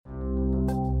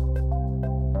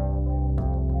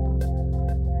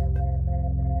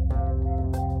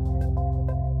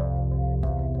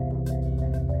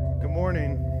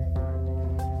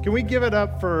Can we give it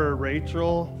up for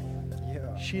Rachel?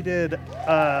 Yeah. She did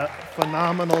a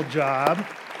phenomenal job.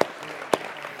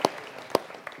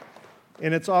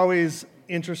 And it's always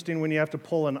interesting when you have to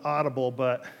pull an audible,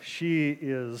 but she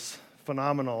is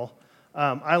phenomenal.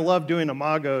 I love doing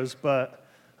imagos, but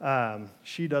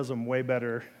she does them way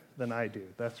better than I do.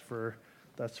 That's for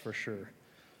sure.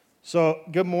 So,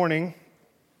 good morning.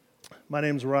 My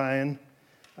name's Ryan.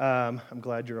 I'm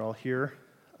glad you're all here.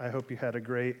 I hope you had a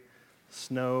great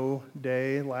snow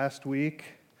day last week.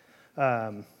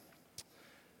 I'm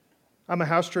a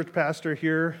house church pastor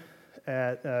here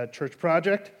at Church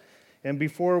Project. And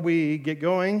before we get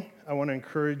going, I want to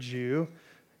encourage you,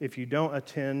 if you don't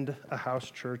attend a house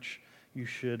church, you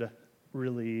should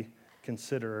really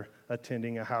consider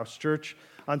attending a house church.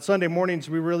 On Sunday mornings,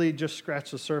 we really just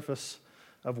scratch the surface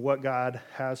of what God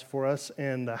has for us,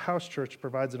 and the house church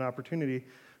provides an opportunity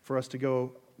for us to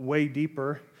go way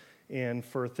deeper and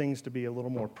for things to be a little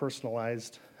more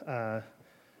personalized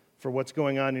for what's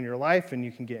going on in your life, and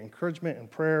you can get encouragement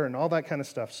and prayer and all that kind of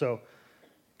stuff. So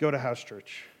go to house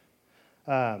church.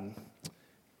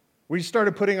 We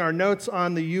started putting our notes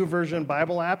on the YouVersion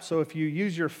Bible app, so if you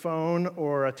use your phone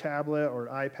or a tablet or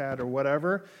iPad or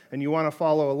whatever, and you want to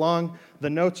follow along, the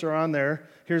notes are on there.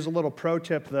 Here's a little pro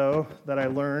tip, though, that I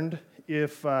learned.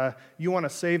 If you want to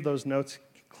save those notes,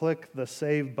 click the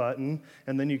Save button,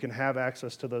 and then you can have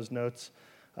access to those notes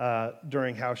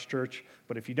during house church.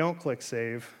 But if you don't click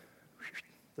Save,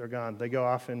 they're gone. They go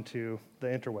off into the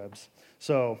interwebs.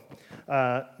 So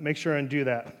make sure and do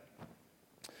that.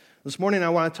 This morning I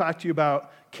want to talk to you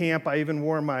about camp. I even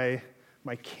wore my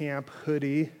camp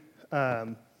hoodie.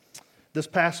 This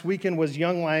past weekend was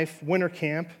Young Life Winter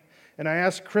Camp, and I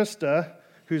asked Krista,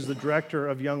 who's the director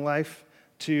of Young Life,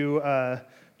 to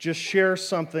just share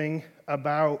something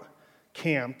about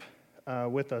camp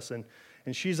with us.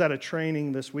 And she's at a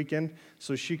training this weekend,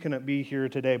 so she couldn't be here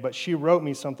today. But she wrote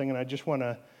me something, and I just want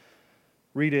to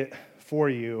read it for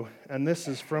you. And this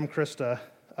is from Krista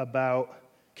about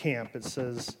camp. It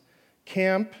says,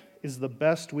 "Camp is the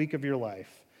best week of your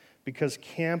life because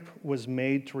camp was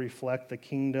made to reflect the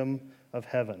kingdom of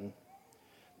heaven.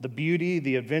 The beauty,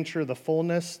 the adventure, the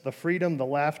fullness, the freedom, the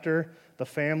laughter, the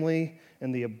family,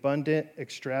 and the abundant,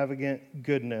 extravagant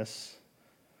goodness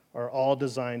are all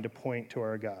designed to point to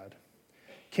our God.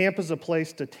 Camp is a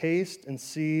place to taste and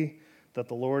see that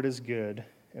the Lord is good,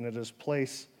 and it is a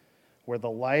place where the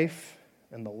life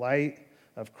and the light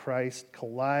of Christ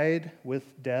collide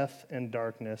with death and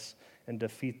darkness and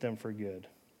defeat them for good.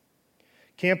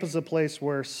 Camp is a place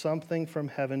where something from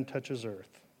heaven touches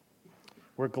earth,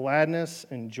 where gladness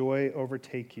and joy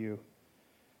overtake you,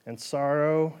 and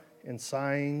sorrow and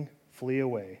sighing flee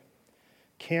away.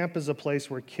 Camp is a place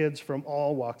where kids from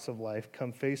all walks of life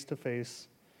come face to face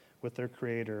with their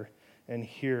Creator and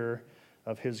hear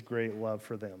of His great love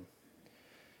for them."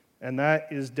 And that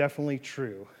is definitely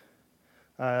true.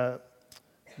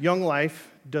 Young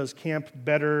Life does camp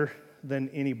better than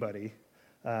anybody.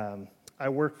 I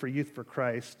work for Youth for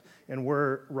Christ, and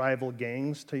we're rival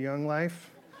gangs to Young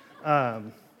Life.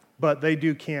 But they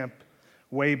do camp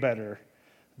way better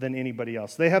than anybody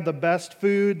else. They have the best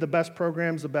food, the best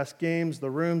programs, the best games, the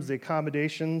rooms, the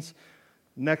accommodations,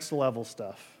 next level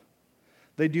stuff.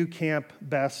 They do camp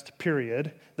best,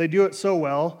 period. They do it so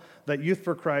well that Youth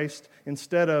for Christ,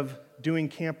 instead of doing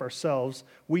camp ourselves,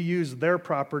 we use their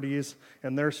properties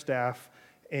and their staff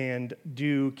and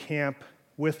do camp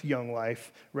with Young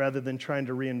Life rather than trying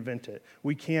to reinvent it.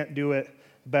 We can't do it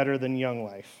better than Young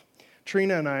Life.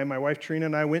 Trina and I, my wife Trina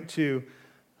and I, went to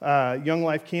Young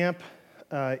Life Camp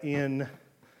in,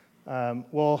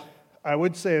 I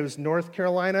would say it was North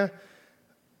Carolina,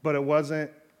 but it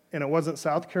wasn't, and it wasn't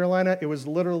South Carolina. It was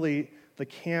literally, the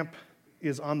camp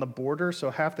is on the border, so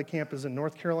half the camp is in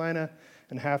North Carolina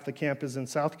and half the camp is in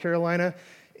South Carolina.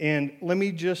 And let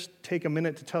me just take a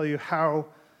minute to tell you how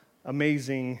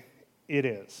amazing it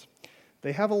is.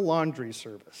 They have a laundry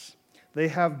service. They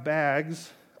have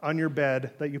bags on your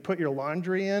bed that you put your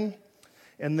laundry in,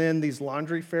 and then these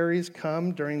laundry fairies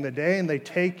come during the day and they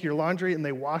take your laundry and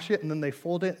they wash it and then they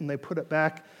fold it and they put it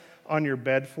back on your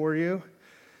bed for you.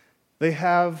 They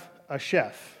have a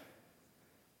chef.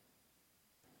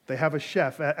 They have a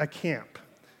chef at camp,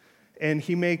 and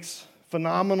he makes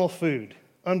phenomenal food,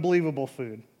 unbelievable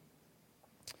food.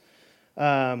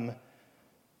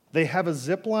 They have a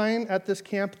zip line at this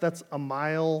camp that's a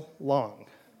mile long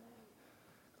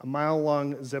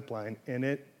zip line, and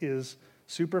it is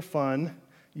super fun.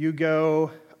 You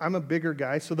go, I'm a bigger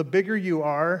guy, so the bigger you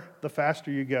are, the faster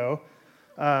you go.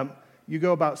 You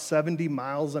go about 70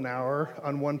 miles an hour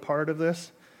on one part of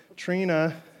this.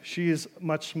 Trina, she's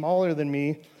much smaller than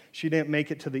me. she didn't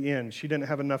make it to the end. She didn't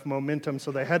have enough momentum,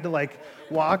 so they had to like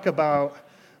walk about,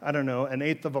 I don't know, an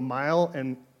eighth of a mile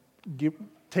and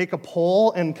take a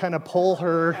pole and kind of pull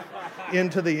her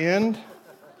into the end.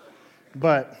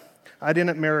 But I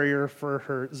didn't marry her for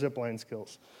her zipline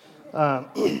skills.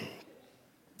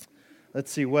 Let's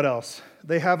see, what else?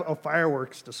 They have a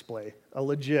fireworks display, a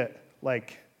legit,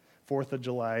 like, 4th of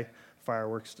July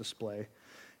fireworks display.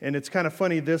 And it's kind of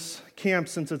funny, this camp,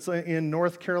 since it's in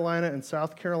North Carolina and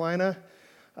South Carolina,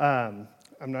 I'm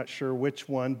not sure which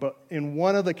one, but in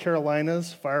one of the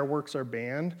Carolinas, fireworks are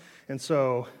banned. And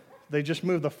so they just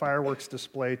moved the fireworks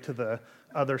display to the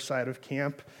other side of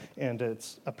camp, and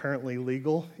it's apparently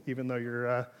legal, even though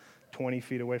you're 20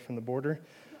 feet away from the border.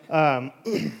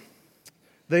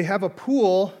 They have a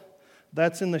pool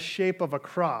that's in the shape of a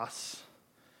cross,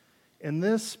 and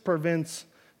this prevents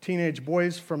teenage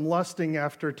boys from lusting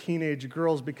after teenage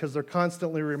girls because they're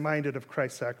constantly reminded of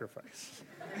Christ's sacrifice.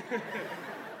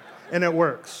 And it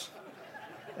works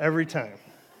every time.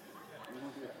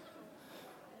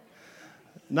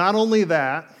 Not only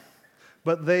that,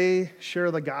 but they share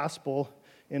the gospel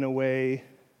in a way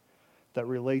that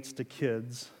relates to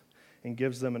kids and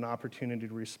gives them an opportunity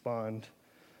to respond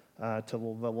to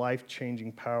the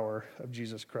life-changing power of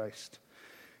Jesus Christ.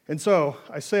 And so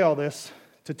I say all this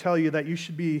to tell you that you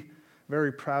should be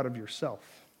very proud of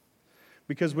yourself.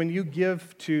 Because when you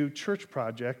give to Church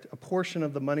Project, a portion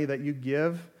of the money that you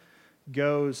give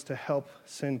goes to help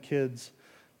send kids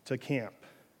to camp.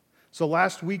 So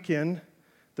last weekend,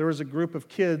 there was a group of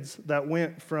kids that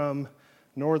went from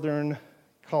northern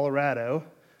Colorado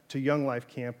to Young Life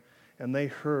Camp, and they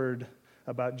heard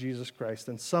about Jesus Christ.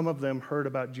 And some of them heard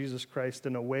about Jesus Christ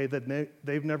in a way that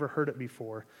they've never heard it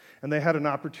before. And they had an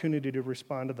opportunity to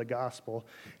respond to the gospel.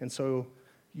 And so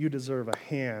you deserve a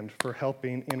hand for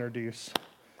helping introduce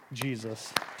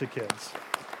Jesus to kids.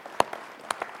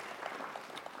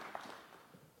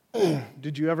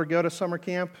 Did you ever go to summer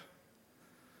camp?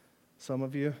 Some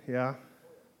of you, yeah.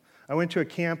 I went to a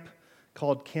camp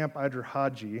called Camp Idr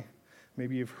Haji.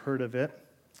 Maybe you've heard of it.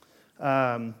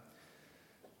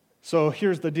 So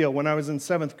here's the deal. When I was in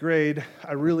 7th grade,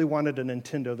 I really wanted a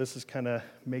Nintendo. This is kind of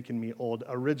making me old.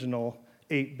 Original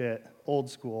 8-bit,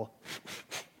 old school.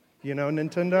 You know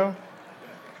Nintendo?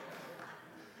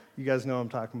 You guys know what I'm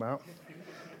talking about.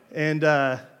 And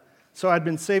so I'd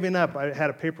been saving up. I had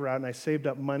a paper route, and I saved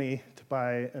up money to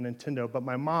buy a Nintendo. But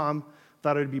my mom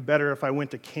thought it would be better if I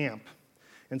went to camp.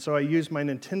 And so I used my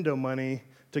Nintendo money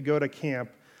to go to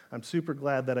camp. I'm super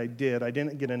glad that I did. I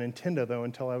didn't get a Nintendo, though,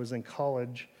 until I was in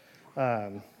college.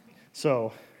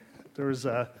 So there was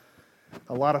a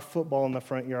lot of football in the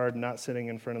front yard, not sitting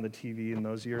in front of the TV in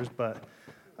those years. But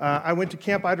I went to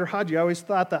Camp Idr Haji. I always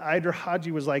thought that Idr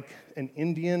Haji was like an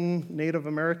Indian Native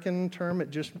American term.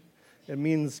 It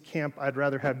means camp, I'd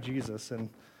rather have Jesus. And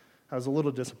I was a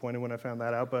little disappointed when I found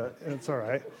that out, but it's all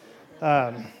right.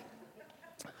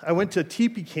 I went to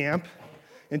teepee camp,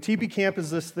 and teepee camp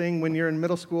is this thing when you're in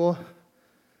middle school.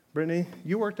 Brittany,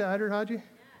 you worked at Idr Haji?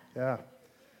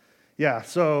 Yeah,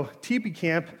 so teepee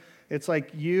camp, it's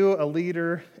like you, a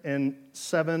leader, and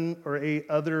 7 or 8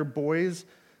 other boys,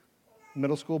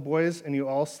 middle school boys, and you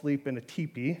all sleep in a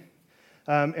teepee.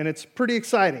 And it's pretty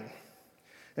exciting.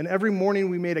 And every morning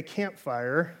we made a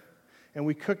campfire, and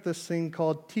we cooked this thing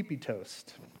called teepee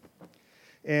toast.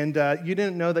 And you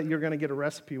didn't know that you're going to get a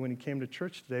recipe when you came to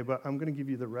church today, but I'm going to give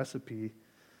you the recipe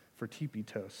for teepee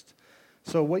toast.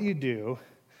 So what you do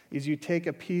is you take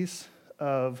a piece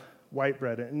of white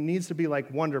bread. It needs to be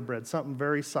like Wonder Bread, something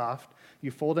very soft.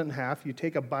 You fold it in half. You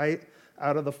take a bite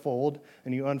out of the fold,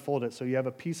 and you unfold it. So you have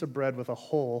a piece of bread with a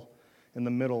hole in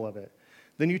the middle of it.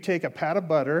 Then you take a pat of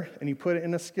butter, and you put it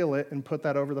in a skillet and put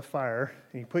that over the fire.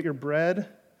 And you put your bread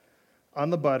on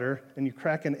the butter, and you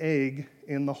crack an egg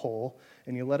in the hole,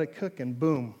 and you let it cook, and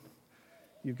boom,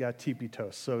 you've got teepee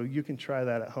toast. So you can try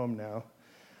that at home now.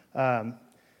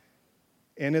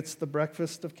 And it's the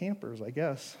breakfast of campers, I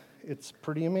guess. It's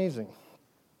pretty amazing.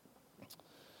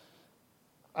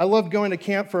 I love going to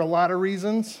camp for a lot of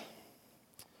reasons.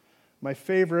 My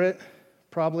favorite,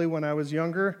 probably when I was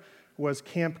younger, was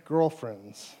Camp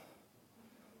Girlfriends.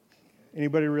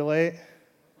 Anybody relate?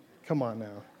 Come on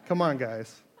now. Come on,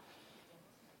 guys.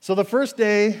 So the first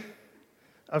day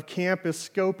of camp is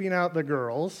scoping out the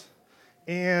girls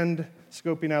and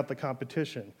scoping out the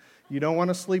competition. You don't want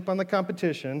to sleep on the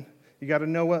competition. You got to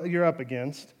know what you're up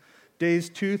against. Days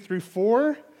 2 through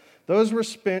 4, those were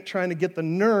spent trying to get the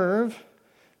nerve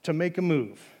to make a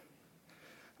move.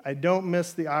 I don't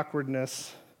miss the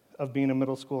awkwardness of being a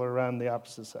middle schooler around the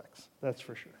opposite sex, that's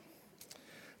for sure.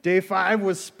 Day 5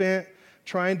 was spent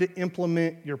trying to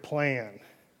implement your plan.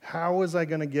 How was I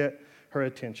going to get her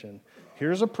attention.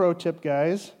 Here's a pro tip,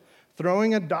 guys.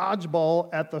 Throwing a dodgeball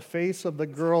at the face of the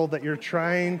girl that you're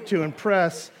trying to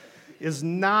impress is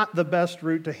not the best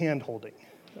route to hand-holding,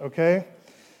 okay?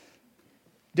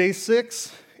 Day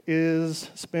 6 is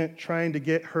spent trying to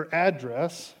get her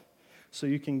address so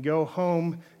you can go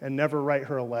home and never write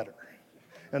her a letter.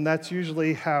 And that's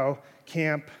usually how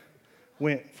camp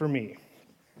went for me.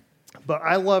 But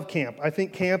I love camp. I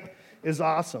think camp is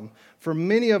awesome. For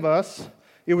many of us,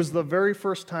 it was the very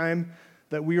first time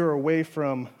that we were away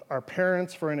from our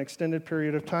parents for an extended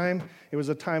period of time. It was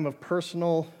a time of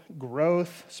personal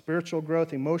growth, spiritual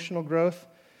growth, emotional growth.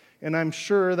 And I'm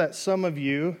sure that some of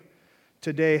you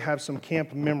today have some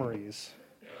camp memories.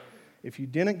 If you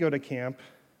didn't go to camp,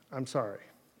 I'm sorry.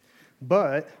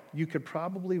 But you could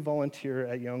probably volunteer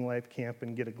at Young Life Camp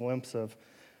and get a glimpse of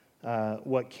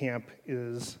what camp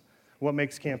is, what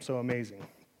makes camp so amazing.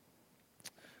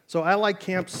 So I like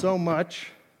camp so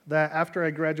much that after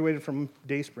I graduated from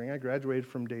Dayspring,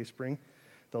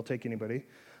 they'll take anybody.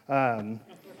 When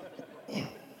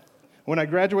I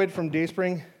graduated from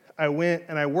Dayspring, I went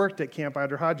and I worked at Camp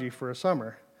Adrahaji for a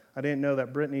summer. I didn't know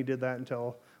that Brittany did that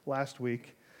until last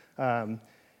week. And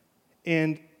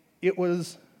it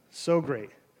was so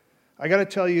great. I got to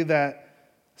tell you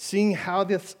that seeing how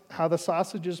the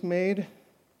sausage is made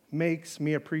makes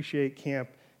me appreciate camp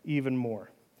even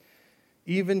more.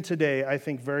 Even today, I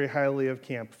think very highly of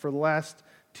camp. For the last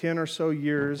 10 or so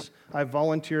years, I've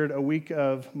volunteered a week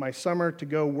of my summer to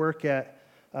go work at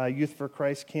Youth for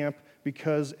Christ camp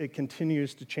because it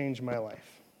continues to change my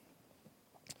life.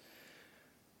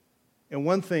 And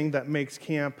one thing that makes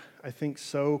camp, I think,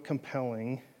 so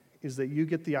compelling is that you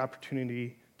get the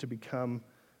opportunity to become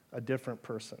a different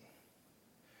person.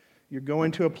 You're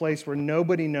going to a place where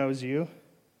nobody knows you,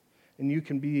 and you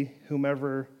can be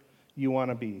whomever you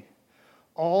want to be.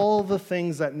 All the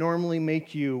things that normally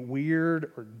make you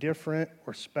weird or different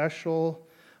or special,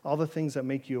 all the things that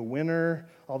make you a winner,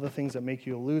 all the things that make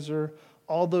you a loser,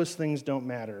 all those things don't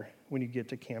matter when you get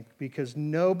to camp because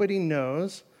nobody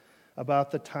knows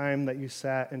about the time that you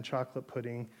sat in chocolate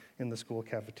pudding in the school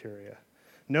cafeteria.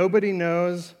 Nobody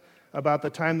knows about the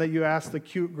time that you asked the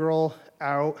cute girl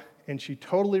out and she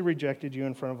totally rejected you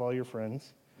in front of all your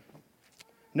friends.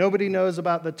 Nobody knows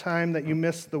about the time that you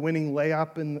missed the winning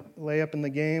layup in the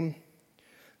game.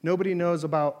 Nobody knows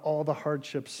about all the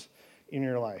hardships in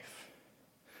your life.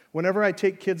 Whenever I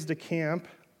take kids to camp,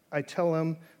 I tell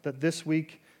them that this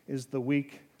week is the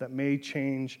week that may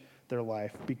change their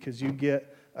life because you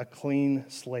get a clean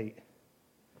slate.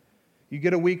 You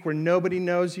get a week where nobody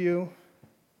knows you,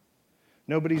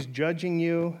 nobody's judging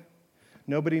you,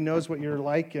 nobody knows what you're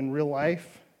like in real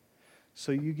life,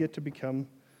 so you get to become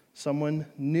someone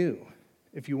new.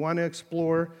 If you want to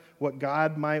explore what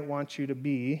God might want you to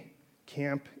be,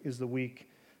 camp is the week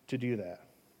to do that.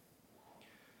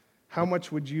 How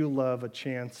much would you love a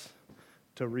chance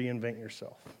to reinvent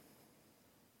yourself?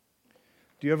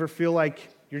 Do you ever feel like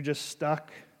you're just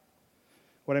stuck?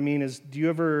 What I mean is, do you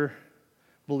ever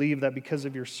believe that because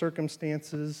of your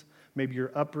circumstances, maybe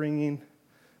your upbringing,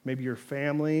 maybe your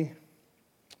family,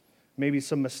 maybe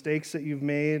some mistakes that you've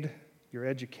made, your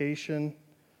education,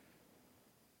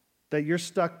 that you're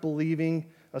stuck believing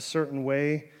a certain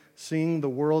way, seeing the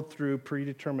world through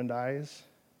predetermined eyes?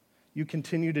 You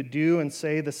continue to do and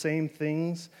say the same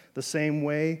things the same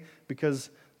way because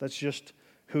that's just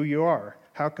who you are.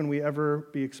 How can we ever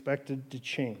be expected to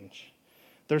change?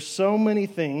 There's so many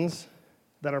things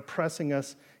that are pressing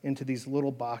us into these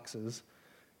little boxes.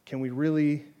 Can we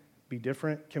really be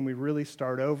different? Can we really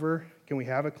start over? Can we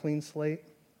have a clean slate?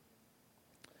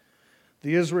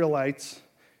 The Israelites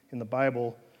in the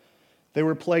Bible, they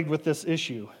were plagued with this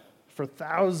issue. For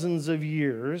thousands of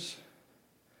years,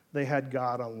 they had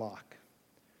God on lock.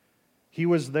 He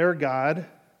was their God,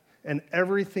 and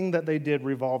everything that they did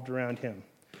revolved around him.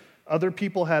 Other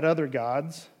people had other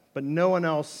gods, but no one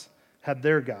else had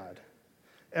their God.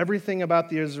 Everything about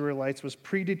the Israelites was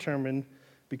predetermined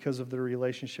because of their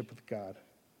relationship with God.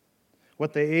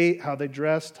 What they ate, how they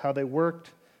dressed, how they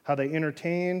worked, how they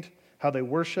entertained, how they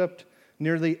worshiped,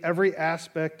 nearly every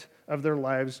aspect of their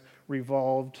lives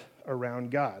revolved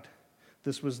around God.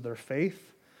 This was their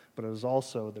faith, but it was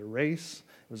also their race,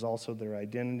 it was also their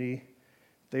identity.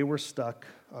 They were stuck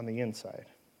on the inside.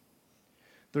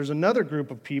 There's another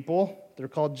group of people, they're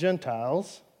called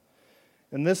Gentiles,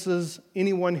 and this is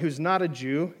anyone who's not a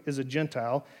Jew is a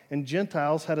Gentile, and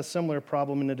Gentiles had a similar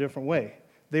problem in a different way.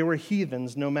 They were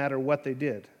heathens no matter what they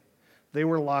did. They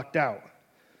were locked out.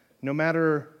 No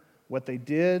matter what they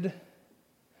did,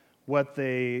 what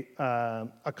they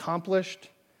accomplished,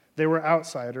 they were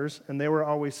outsiders, and they were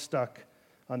always stuck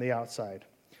on the outside.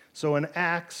 So in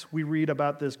Acts, we read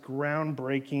about this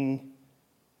groundbreaking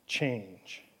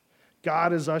change.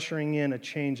 God is ushering in a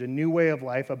change, a new way of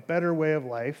life, a better way of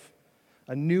life,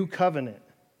 a new covenant.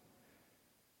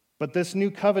 But this new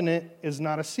covenant is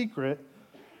not a secret.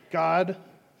 God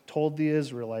told the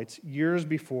Israelites years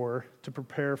before to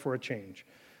prepare for a change.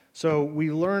 So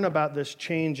we learn about this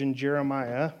change in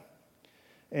Jeremiah,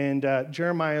 and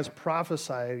Jeremiah is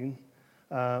prophesying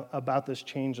about this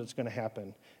change that's going to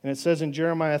happen. And it says in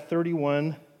Jeremiah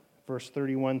 31, verse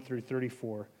 31 through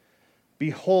 34,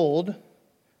 "Behold,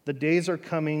 the days are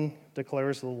coming,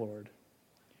 declares the Lord,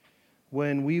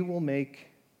 when we will make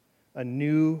a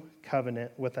new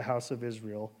covenant with the house of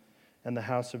Israel and the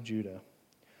house of Judah.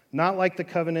 Not like the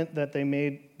covenant that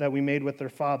we made with their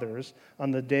fathers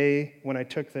on the day when I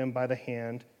took them by the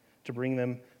hand to bring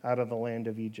them out of the land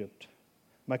of Egypt.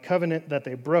 My covenant that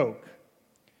they broke,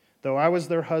 though I was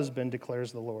their husband,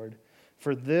 declares the Lord.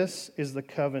 For this is the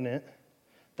covenant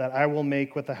that I will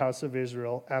make with the house of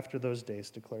Israel after those days,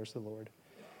 declares the Lord.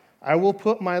 I will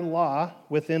put my law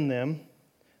within them,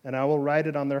 and I will write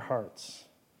it on their hearts.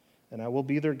 And I will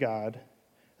be their God,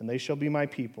 and they shall be my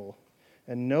people.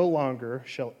 And no longer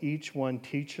shall each one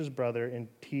teach his brother and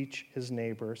teach his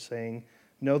neighbor, saying,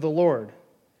 Know the Lord,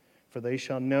 for they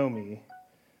shall know me,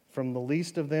 from the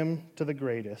least of them to the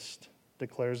greatest,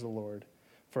 declares the Lord.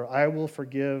 For I will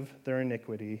forgive their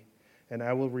iniquity, and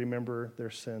I will remember their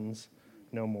sins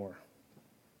no more."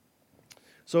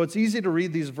 So it's easy to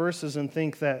read these verses and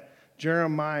think that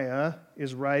Jeremiah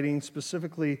is writing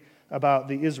specifically about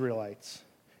the Israelites.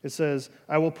 It says,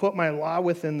 "I will put my law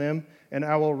within them, and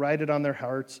I will write it on their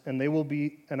hearts, and I will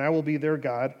be their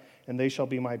God, and they shall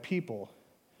be my people."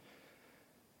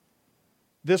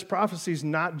 This prophecy is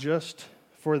not just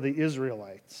for the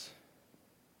Israelites.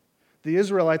 The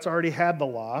Israelites already had the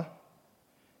law,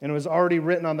 and it was already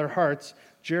written on their hearts.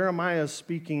 Jeremiah is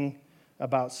speaking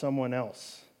about someone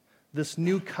else. This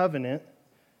new covenant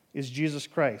is Jesus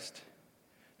Christ,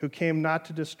 who came not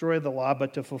to destroy the law,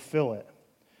 but to fulfill it.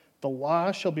 The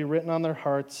law shall be written on their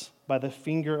hearts by the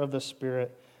finger of the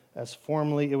Spirit, as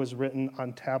formerly it was written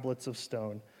on tablets of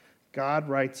stone. God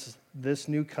writes this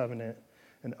new covenant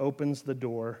and opens the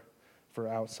door for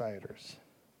outsiders.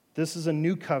 This is a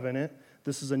new covenant.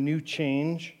 This is a new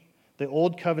change. The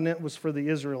old covenant was for the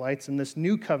Israelites, and this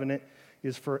new covenant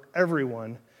is for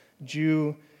everyone,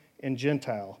 Jew and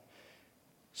Gentile.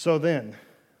 So then,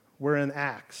 we're in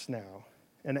Acts now.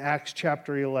 In Acts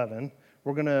chapter 11,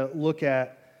 we're going to look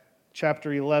at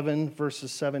chapter 11,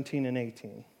 verses 17 and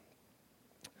 18.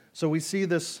 So we see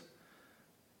this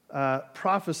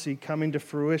prophecy coming to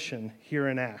fruition here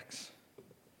in Acts.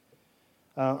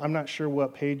 I'm not sure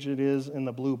what page it is in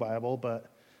the Blue Bible, but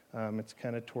it's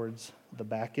kind of towards the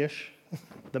back-ish,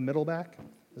 the middle back.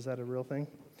 Is that a real thing?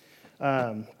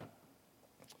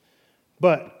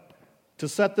 But to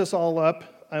set this all up,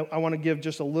 I want to give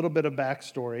just a little bit of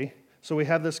backstory. So we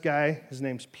have this guy, his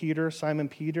name's Peter, Simon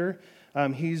Peter.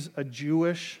 He's a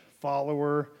Jewish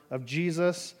follower of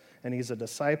Jesus, and he's a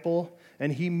disciple.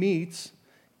 And he meets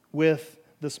with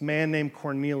this man named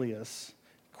Cornelius.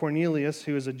 Cornelius,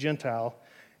 who is a Gentile.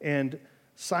 And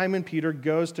Simon Peter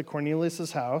goes to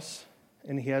Cornelius' house,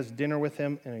 and he has dinner with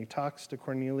him, and he talks to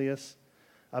Cornelius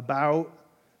about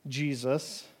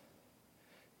Jesus.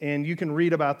 And you can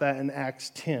read about that in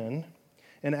Acts 10.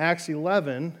 In Acts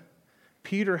 11,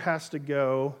 Peter has to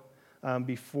go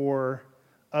before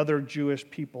other Jewish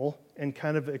people and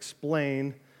kind of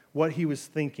explain what he was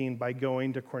thinking by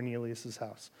going to Cornelius'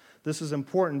 house. This is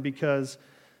important because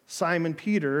Simon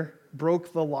Peter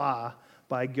broke the law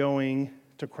by going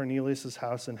to Cornelius'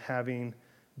 house and having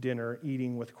dinner,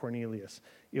 eating with Cornelius.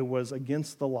 It was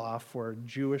against the law for a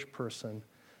Jewish person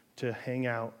to hang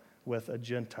out with a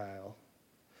Gentile.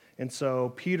 And so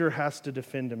Peter has to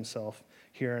defend himself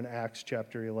here in Acts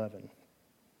chapter 11.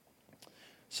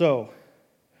 So,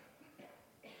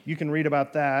 you can read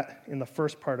about that in the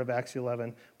first part of Acts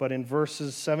 11, but in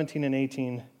verses 17 and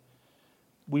 18,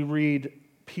 we read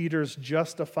Peter's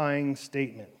justifying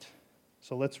statement.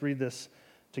 So let's read this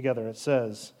together. It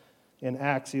says in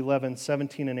Acts 11,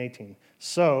 17 and 18,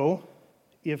 "So,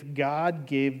 if God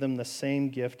gave them the same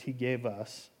gift he gave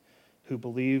us, who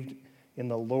believed in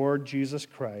the Lord Jesus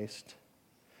Christ,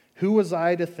 who was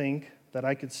I to think that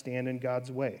I could stand in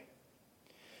God's way?"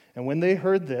 And when they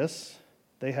heard this,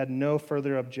 they had no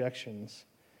further objections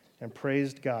and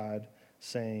praised God,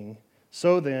 saying,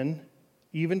 "So then,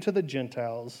 even to the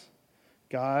Gentiles,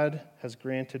 God has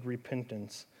granted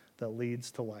repentance that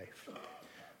leads to life."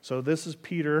 So this is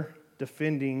Peter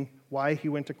defending why he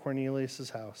went to Cornelius'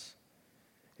 house.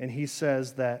 And he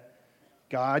says that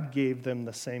God gave them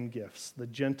the same gifts, the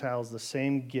Gentiles the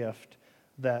same gift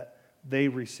that they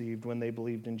received when they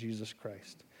believed in Jesus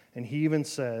Christ. And he even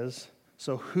says,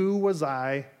 so who was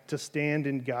I to stand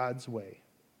in God's way?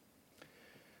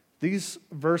 These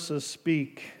verses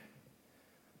speak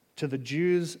to the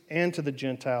Jews and to the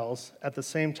Gentiles at the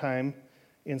same time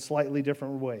in slightly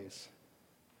different ways.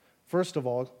 First of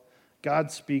all,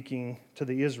 God's speaking to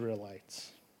the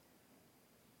Israelites.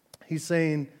 He's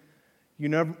saying, you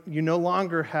no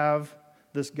longer have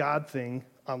this God thing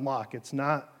on lock. It's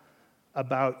not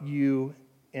about you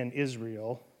and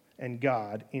Israel and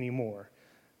God anymore.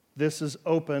 This is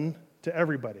open to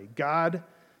everybody. God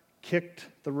kicked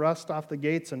the rust off the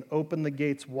gates and opened the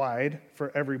gates wide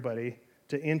for everybody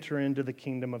to enter into the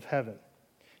kingdom of heaven.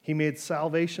 He made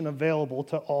salvation available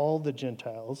to all the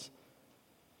Gentiles.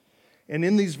 And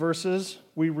in these verses,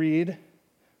 we read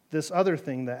this other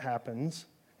thing that happens,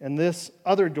 and this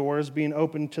other door is being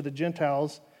opened to the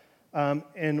Gentiles.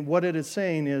 And what it is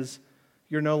saying is,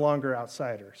 you're no longer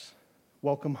outsiders.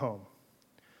 Welcome home.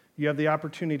 You have the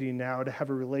opportunity now to have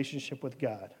a relationship with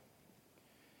God.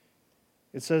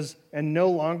 It says, and no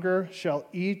longer shall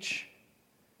each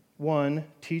one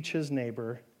teach his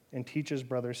neighbor and teach his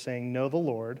brother, saying, know the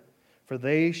Lord, for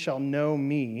they shall know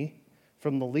me,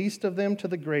 from the least of them to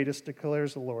the greatest,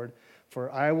 declares the Lord,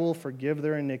 for I will forgive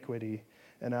their iniquity,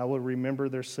 and I will remember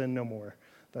their sin no more.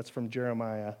 That's from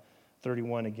Jeremiah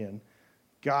 31 again.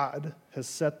 God has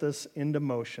set this into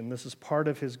motion. This is part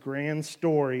of his grand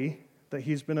story that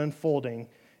he's been unfolding,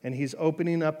 and he's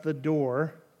opening up the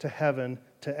door to heaven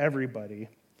to everybody.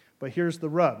 But here's the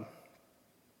rub.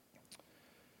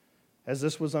 As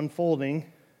this was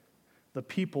unfolding, the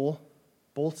people,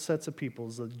 both sets of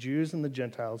peoples, the Jews and the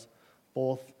Gentiles,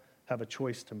 both have a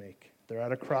choice to make. They're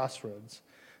at a crossroads.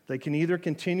 They can either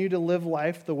continue to live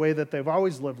life the way that they've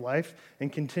always lived life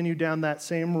and continue down that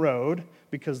same road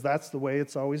because that's the way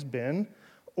it's always been,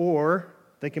 or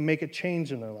they can make a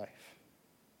change in their life.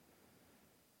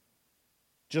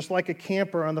 Just like a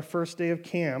camper on the first day of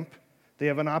camp, they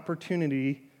have an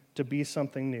opportunity to be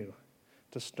something new,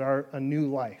 to start a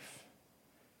new life.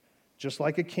 Just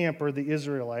like a camper, the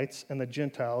Israelites and the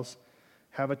Gentiles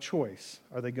have a choice.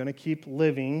 Are they going to keep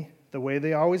living the way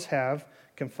they always have,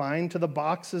 confined to the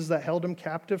boxes that held them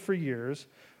captive for years,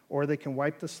 or they can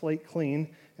wipe the slate clean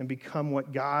and become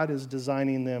what God is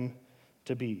designing them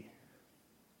to be?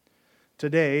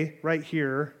 Today, right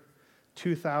here,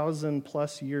 2,000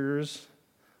 plus years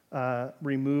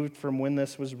removed from when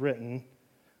this was written,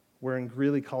 we're in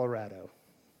Greeley, Colorado.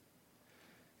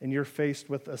 And you're faced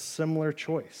with a similar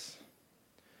choice.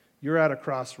 You're at a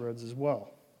crossroads as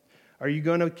well. Are you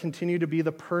going to continue to be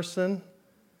the person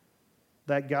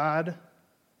that God,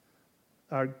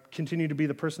 continue to be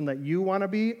the person that you want to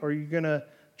be, or are you going to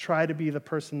try to be the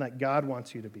person that God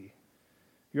wants you to be?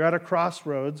 You're at a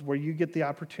crossroads where you get the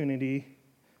opportunity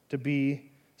to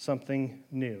be something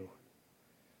new.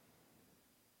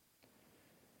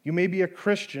 You may be a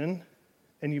Christian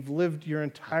and you've lived your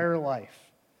entire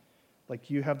life like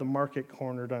you have the market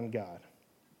cornered on God.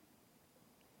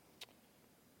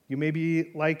 You may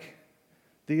be like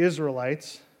the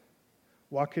Israelites,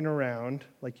 walking around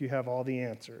like you have all the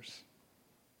answers.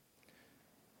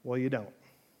 Well, you don't.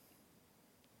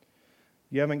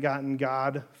 You haven't gotten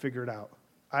God figured out.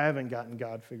 I haven't gotten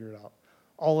God figured out.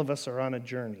 All of us are on a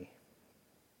journey.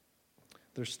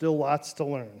 There's still lots to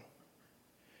learn.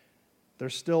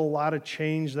 There's still a lot of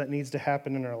change that needs to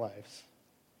happen in our lives.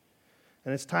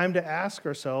 And it's time to ask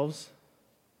ourselves,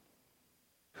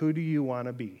 who do you want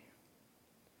to be?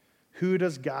 Who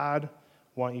does God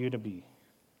want you to be?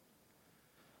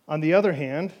 On the other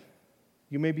hand,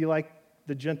 you may be like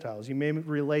the Gentiles. You may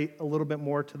relate a little bit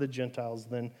more to the Gentiles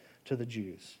than to the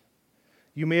Jews.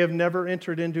 You may have never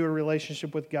entered into a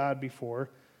relationship with God before,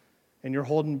 and you're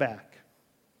holding back.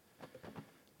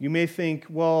 You may think,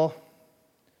 well,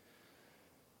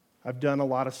 I've done a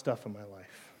lot of stuff in my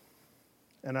life,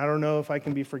 and I don't know if I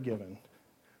can be forgiven.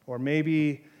 Or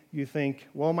maybe you think,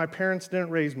 well, my parents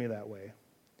didn't raise me that way.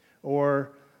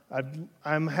 Or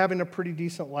I'm having a pretty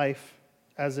decent life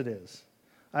as it is.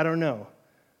 I don't know.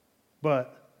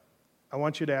 But I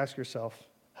want you to ask yourself,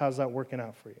 how's that working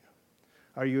out for you?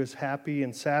 Are you as happy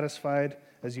and satisfied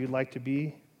as you'd like to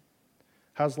be?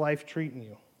 How's life treating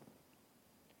you?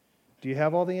 Do you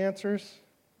have all the answers?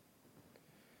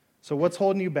 So what's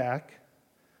holding you back?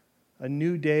 A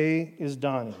new day is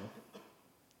dawning.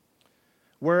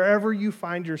 Wherever you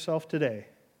find yourself today,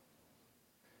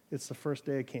 it's the first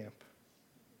day of camp.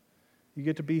 You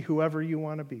get to be whoever you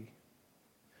want to be.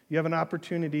 You have an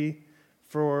opportunity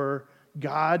for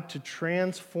God to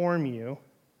transform you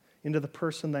into the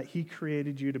person that He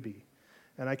created you to be.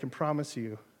 And I can promise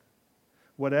you,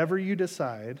 whatever you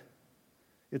decide,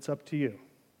 it's up to you.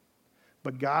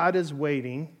 But God is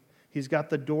waiting. He's got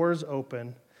the doors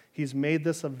open. He's made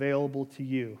this available to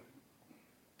you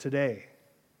today.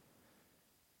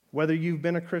 Whether you've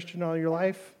been a Christian all your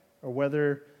life or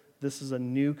whether this is a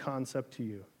new concept to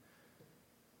you,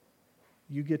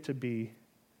 you get to be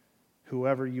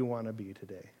whoever you want to be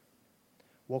today.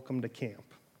 Welcome to camp.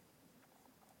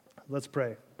 Let's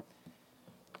pray.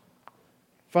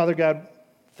 Father God,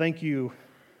 thank you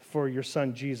for your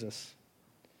son Jesus,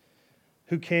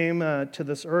 who came to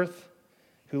this earth,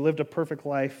 who lived a perfect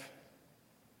life,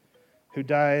 who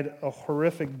died a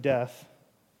horrific death,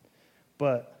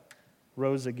 but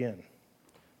rose again,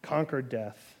 conquered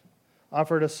death,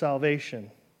 offered us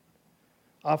salvation,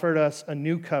 offered us a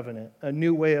new covenant, a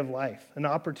new way of life, an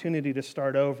opportunity to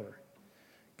start over.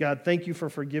 God, thank you for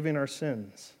forgiving our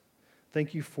sins.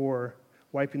 Thank you for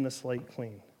wiping the slate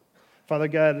clean. Father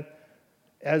God,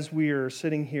 as we are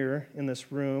sitting here in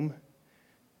this room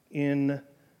in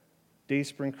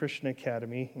Dayspring Christian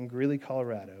Academy in Greeley,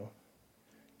 Colorado,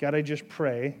 God, I just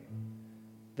pray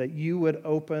that you would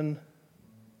open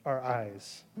our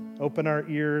eyes, open our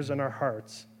ears and our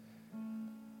hearts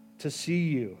to see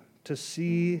you, to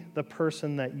see the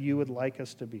person that you would like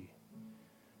us to be.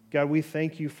 God, we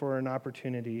thank you for an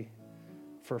opportunity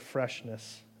for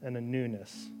freshness and a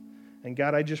newness. And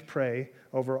God, I just pray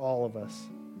over all of us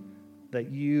that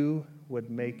you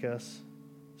would make us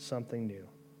something new.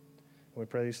 We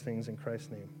pray these things in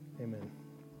Christ's name.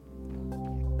 Amen.